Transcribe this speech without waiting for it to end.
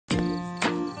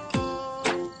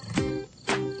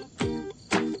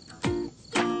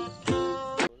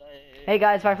Hey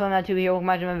guys, Firefly92 here. Welcome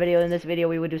back to my video. In this video,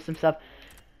 we would do some stuff.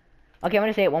 Okay, I'm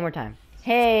gonna say it one more time.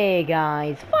 Hey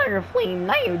guys,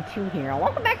 Firefly92 here.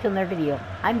 Welcome back to another video.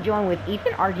 I'm joined with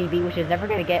Ethan RGB, which is never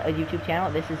gonna get a YouTube channel.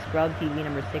 This is Scrub TV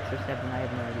number 6 or 7. I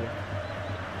have no idea.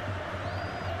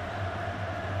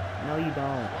 No, you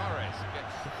don't. Suarez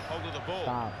gets hold of the ball.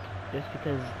 Stop. Just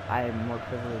because I am more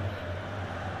privileged.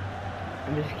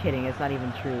 I'm just kidding. It's not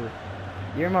even true.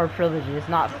 You're more privileged. It's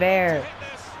not fair.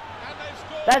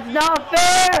 That's not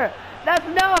fair! That's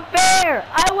not fair!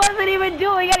 I wasn't even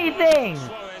doing anything!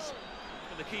 Suarez,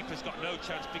 but the keeper's got no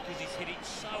chance because he's hit it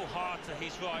so hard to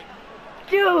his right.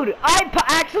 Dude, I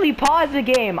actually paused the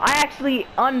game. I actually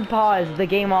unpaused the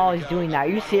game while I was doing that. Are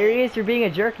you serious? You're being a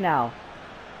jerk now.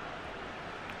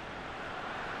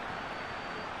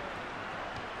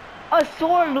 A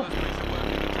sword.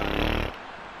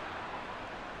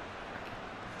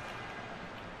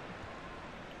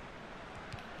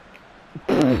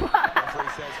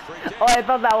 Oh, I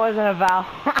thought that wasn't a foul.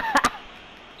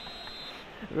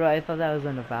 Right, I thought that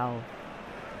wasn't a foul.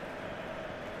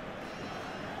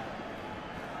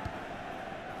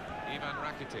 Ivan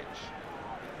Rakitic.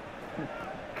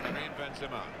 Karim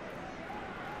Benzema.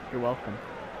 You're welcome.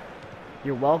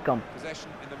 You're welcome. Possession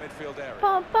in the midfield area.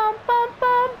 Bum bum bum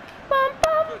bum bum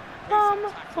bum bum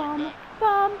bum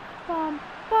bum bum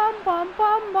bum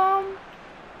bum bum.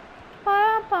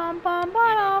 Bum bum bum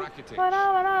bum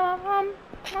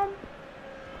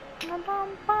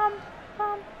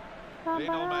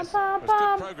Lionel Messi has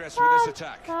good progress with this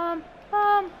attack.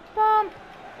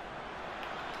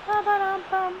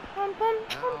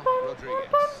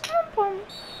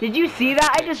 Did you see that?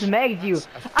 I just megged you.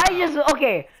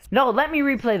 Okay. No, let me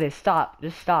replay this. Stop.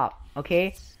 Just stop.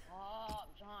 Okay?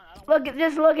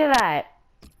 Just look at that.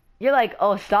 You're like,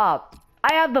 oh, stop.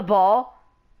 I have the ball.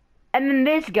 And then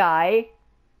this guy.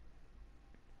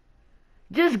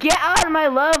 Just get on my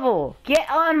level. Get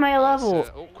on my level.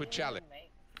 Awkward challenge.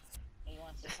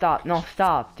 Stop. No,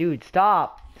 stop. Dude,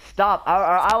 stop. Stop.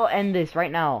 I will end this right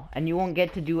now. And you won't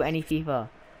get to do any FIFA.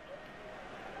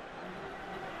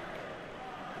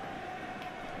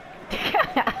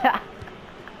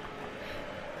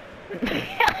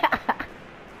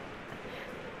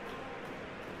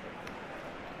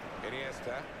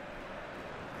 Iniesta.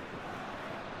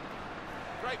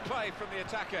 Great play from the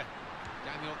attacker.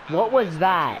 Daniel What was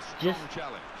that? Just Just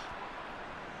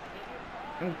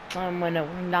when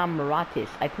I'm Maratis,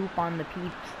 I poop on the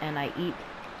peeps and I eat.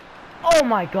 Oh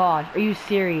my gosh, are you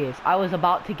serious? I was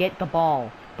about to get the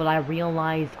ball, but I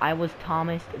realized I was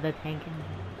Thomas the Tank Engine.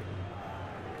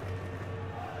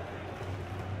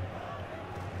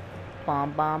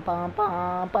 Bum bum bum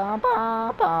bum bum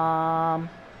bum bum.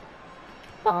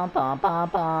 Bum bum bum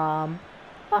bum.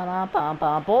 Bum bum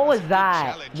bum. What was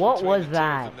that? What was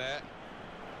that?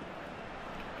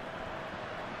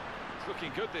 It's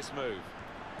looking good, this move.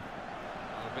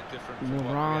 A bit different from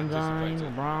LeBron's what line, we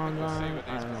anticipated. LeBron's We'll see line. with I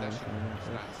these don't know. possession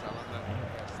stats, Alan, that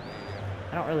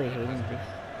I don't really hate him.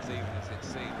 as even as it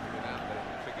seemed without the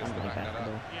figures to back that up.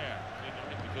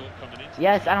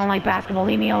 Yes, I don't like basketball.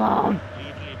 Leave me alone.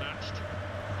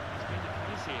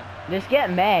 Just get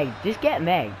Meg. Just get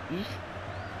Meg. You just...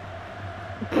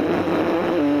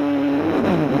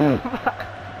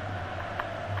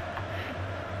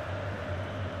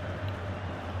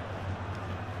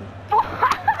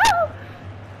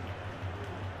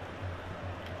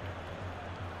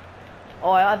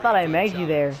 Oh, I thought I megged you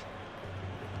there.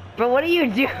 But what are you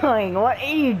doing? What are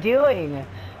you doing?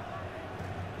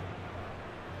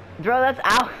 Bro, that's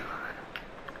out.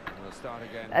 We'll start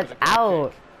again. That's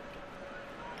out.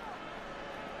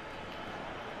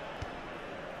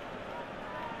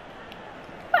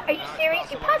 What, are you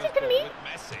serious? You pass it to me?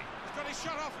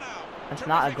 That's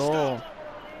not a goal.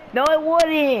 No, it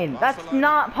wouldn't. That's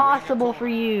not possible for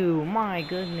you. My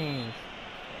goodness.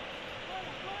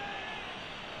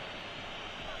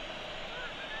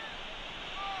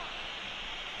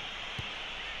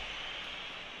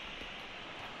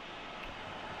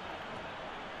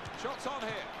 Shots on here.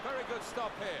 Very good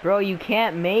stop here. Bro, you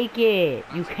can't make it.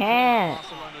 You can't.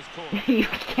 You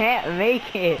can't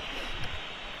make it.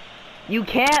 You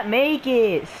can't make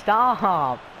it.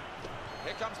 Stop.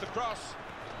 Here comes the cross.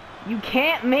 You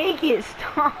can't make it.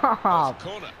 Stop.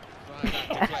 Corner.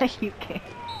 You can't.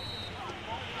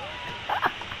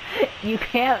 You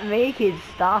can't make it.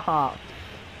 Stop.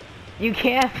 You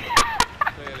can't.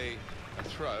 Clearly a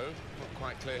throw. Not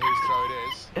quite clear whose throw it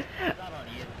is.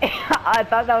 I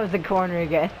thought that was the corner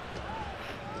again.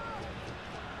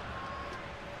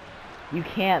 You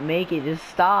can't make it. Just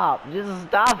stop. Just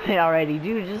stop it already,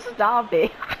 dude. Just stop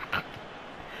it.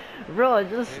 Bro,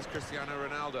 just... Here's Cristiano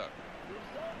Ronaldo.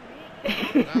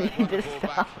 Just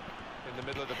stop. In the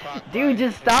middle of the park. Dude,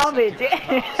 just stop it.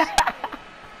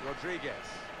 Rodriguez.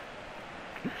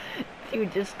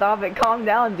 Dude, just stop it. Calm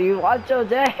down, dude. Watch your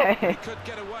day. He could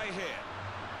get away here.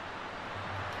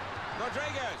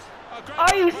 Rodriguez.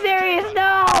 Are you serious?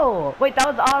 No! Wait, that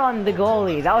was on the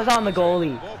goalie. That was on the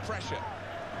goalie. More pressure.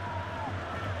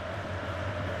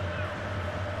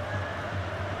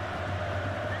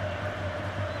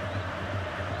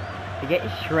 You get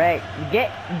Shrek. You get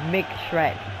Mick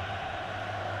Shrek.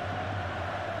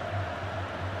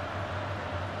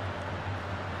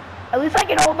 At least I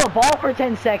can hold the ball for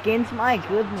 10 seconds. My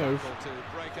goodness. To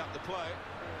break up the play.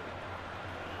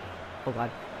 Oh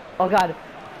god. Oh god.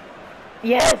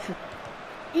 Yes!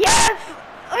 Yes!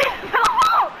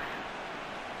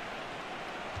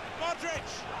 Modric.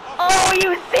 Oh,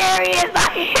 you serious?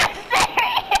 Are you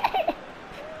serious?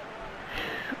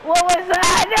 What was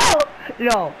that? No!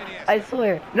 No, I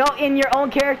swear. No, in your own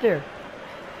character.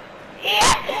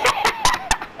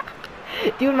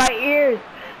 Dude, my ears.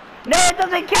 No, it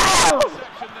doesn't count!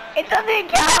 It doesn't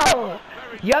count!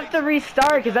 You have to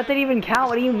restart because that didn't even count.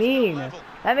 What do you mean?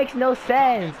 That makes no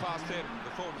sense. Past him, the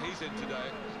form he's in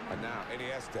today. And now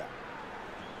Iniesta.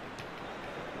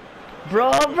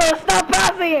 Bro, stop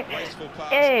passing it! Wasteful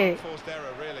pass, Hey. unforced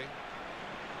error, really.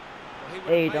 Well, he would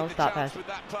Hey, have made don't the stop chance passing. with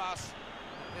that pass.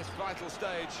 This vital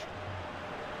stage.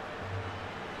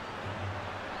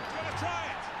 He's gonna try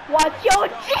it. Watch your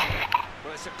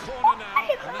Well, it's a corner now,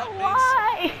 and that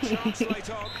Why? means translate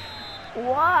on.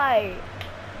 Why?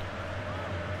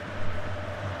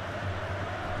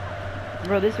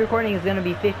 Bro, this recording is gonna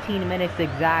be 15 minutes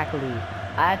exactly.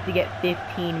 I have to get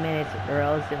 15 minutes, or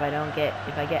else if I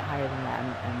get higher than that,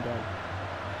 I'm dead.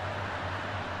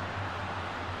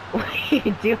 What are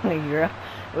you doing, bro?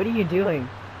 What are you doing?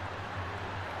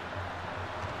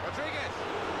 Rodriguez.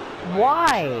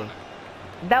 Why?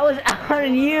 That was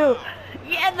on you.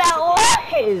 Yeah, that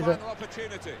was. Final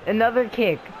opportunity. Another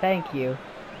kick. Thank you.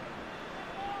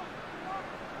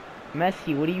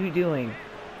 Messi, what are you doing?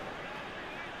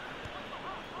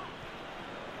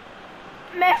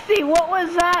 Messi, what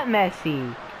was that,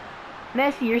 Messi?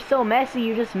 Messi, you're so messy,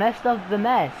 you just messed up the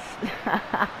mess.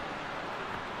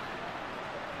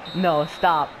 No,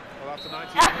 stop. Well, after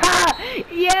 90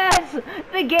 minutes, Yes!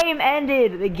 The game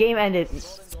ended! The game ended.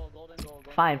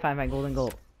 Fine, golden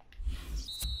goal.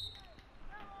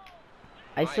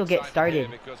 I still get started.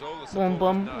 Boom,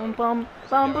 boom, boom, boom,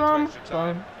 boom, boom,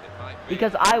 boom.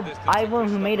 Because I one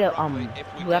who made a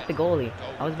who left the goalie.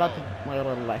 I was about to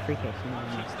like free kick.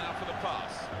 Options now for the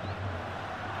pass.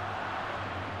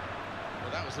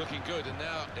 Well, that was looking good, and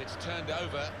now it's turned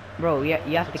over. Bro, you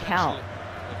have to count. Potentially,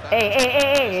 if that-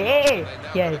 Hey! They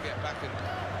now Yes. gotta get back and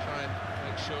try and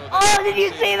make sure that Oh, they did you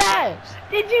see see that?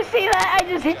 Did you see that? I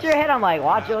just hit your head. I'm like,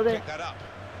 watch Now over there. pick that up.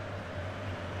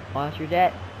 Wash your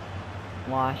jet.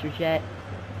 Wash your jet.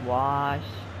 Wash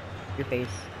your face.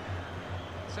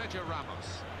 Sergio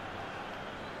Ramos.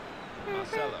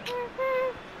 Marcelo.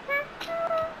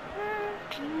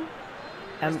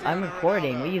 I'm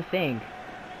recording. What do you think?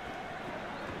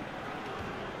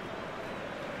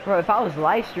 Bro, if I was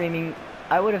live streaming,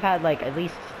 I would have had like at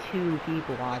least 2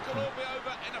 people That watching. could all be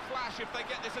over in a flash if they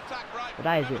get this attack right. But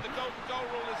I do. Remember, the golden goal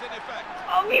rule is in effect.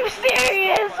 Are you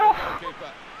serious? By the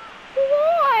goalkeeper.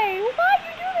 Why? Why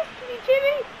you do this to me,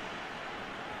 Jimmy?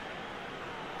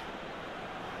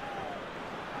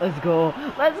 Let's go.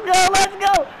 Let's go. Let's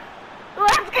go.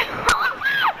 Let's go.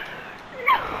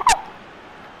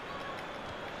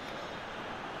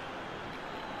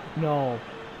 No.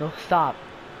 No, stop.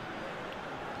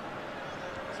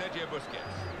 Sergio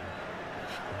Busquets.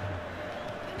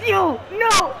 You,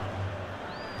 no.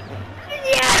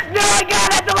 Yes, no, I got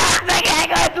it at the last second. I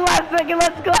got it at the last second.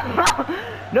 Let's go.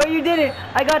 No, you didn't.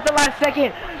 I got the last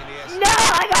second. No,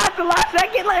 I got the last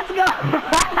second. Let's go.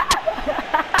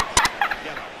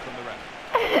 Yellow from the ref.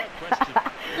 Question.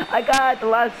 I got it at the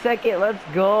last second. Let's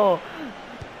go.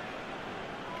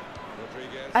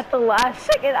 Rodriguez. At the last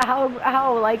second,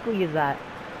 how likely is that?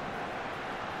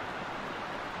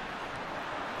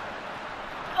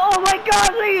 Oh my gosh,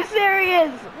 are you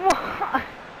serious? What?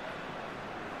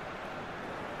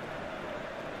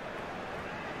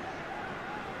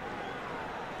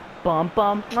 Bum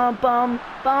bum bum bum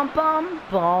bum bum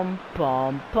bum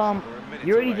bum bum.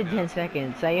 You already did 10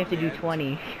 seconds, so you have to do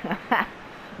 20.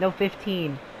 No,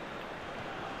 15.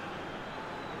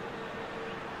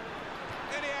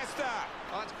 Iniesta.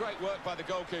 Oh, that's great work by the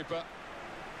goalkeeper.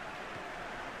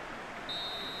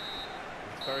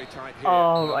 It's very tight here.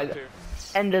 Oh, right.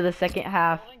 End of the second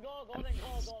half.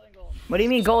 What do you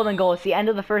mean golden goal? It's the end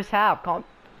of the first half. Calm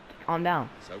down.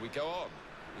 So we go on.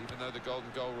 even though the golden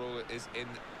goal rule is in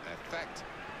effect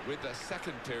with the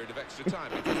second period of extra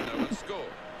time because no one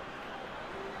scored.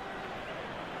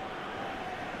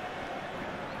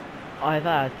 Oh, I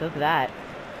thought I took that.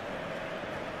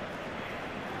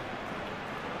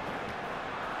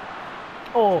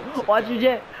 Oh, watch your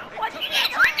jet. Watch your jet.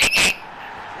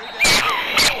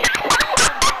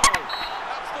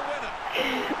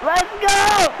 Let's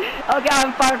go! Okay,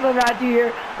 I'm Firefly Ratu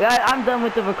here. I'm done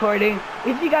with the recording.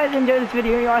 If you guys enjoyed this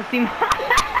video and you want to see more,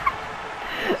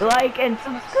 like and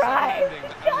subscribe.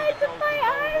 Guys,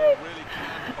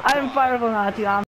 I'm Firefly Ratu.